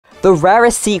The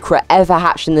rarest secret ever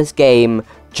hatched in this game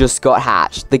just got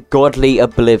hatched, the Godly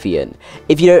Oblivion.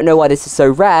 If you don't know why this is so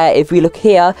rare, if we look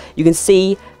here, you can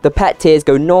see the pet tiers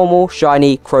go normal,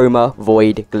 shiny, chroma,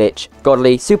 void, glitch,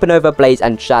 godly, supernova, blaze,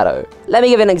 and shadow. Let me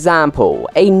give an example.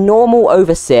 A normal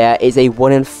overseer is a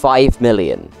 1 in 5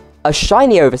 million. A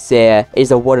shiny overseer is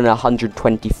a 1 in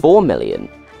 124 million.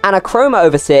 And a chroma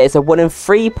overseer is a 1 in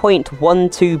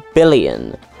 3.12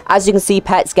 billion. As you can see,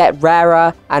 pets get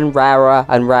rarer and rarer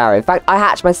and rarer. In fact, I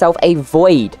hatched myself a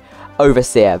void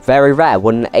overseer, very rare,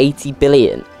 1 in 80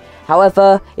 billion.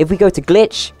 However, if we go to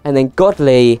glitch and then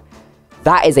godly,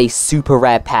 that is a super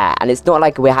rare pet, and it's not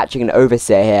like we're hatching an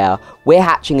overseer here, we're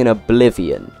hatching an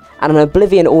oblivion. And an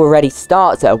oblivion already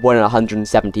starts at 1 in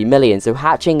 170 million, so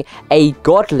hatching a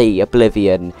godly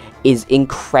oblivion is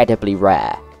incredibly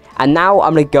rare. And now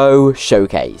I'm gonna go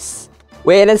showcase.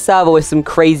 We're in a server with some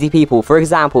crazy people. For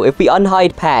example, if we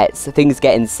unhide pets, things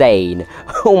get insane.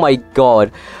 Oh my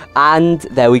god. And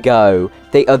there we go.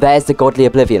 Oh, there's the Godly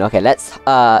Oblivion. Okay, let's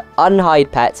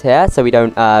unhide pets here so we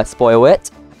don't spoil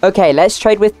it. Okay, let's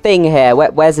trade with Thing here.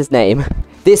 Where's his name?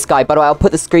 This guy. By the way, I'll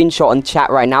put the screenshot on chat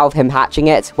right now of him hatching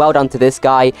it. Well done to this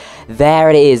guy.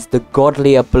 There it is, the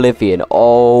Godly Oblivion.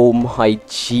 Oh my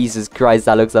Jesus Christ,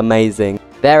 that looks amazing.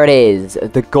 There it is,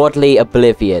 the Godly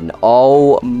Oblivion.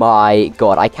 Oh my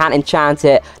god, I can't enchant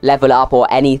it, level it up or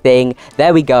anything.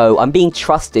 There we go, I'm being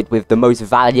trusted with the most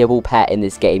valuable pet in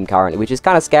this game currently, which is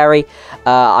kind of scary.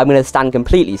 I'm going to stand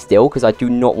completely still because I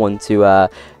do not want to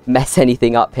mess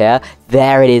anything up here.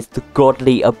 There it is, the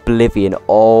Godly Oblivion.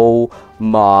 Oh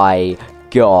my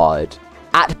god.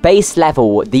 At base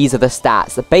level, these are the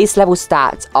stats. The base level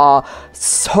stats are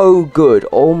so good.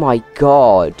 Oh my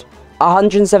god.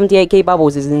 178k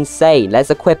bubbles is insane.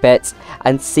 Let's equip it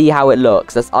and see how it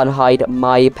looks. Let's unhide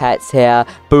my pets here.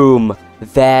 Boom.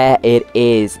 There it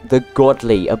is. The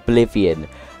Godly Oblivion.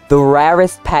 The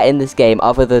rarest pet in this game,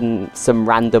 other than some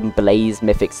random Blaze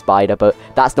Mythic Spider, but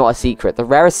that's not a secret. The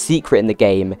rarest secret in the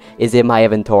game is in my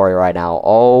inventory right now.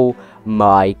 Oh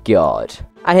my god.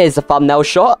 And here's a thumbnail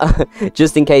shot,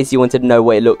 just in case you wanted to know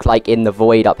what it looked like in the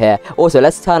void up here. Also,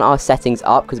 let's turn our settings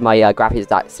up, because my graphics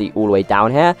is actually all the way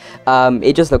down here.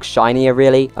 It just looks shinier,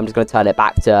 really. I'm just going to turn it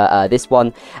back to this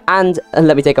one. And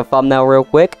let me take a thumbnail real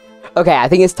quick. Okay, I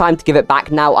think it's time to give it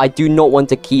back now. I do not want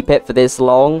to keep it for this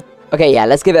long. Okay, yeah,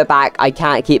 let's give it back. I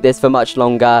can't keep this for much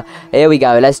longer. Here we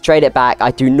go. Let's trade it back. I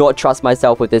do not trust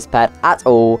myself with this pet at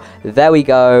all. There we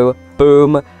go.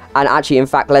 Boom. And actually, in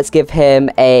fact, let's give him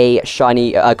a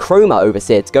shiny chroma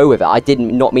overseer to go with it. I did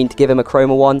not mean to give him a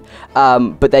chroma one,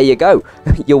 but there you go.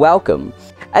 You're welcome.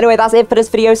 Anyway, that's it for this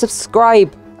video.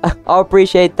 Subscribe. I'll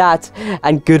appreciate that.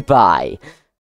 And goodbye.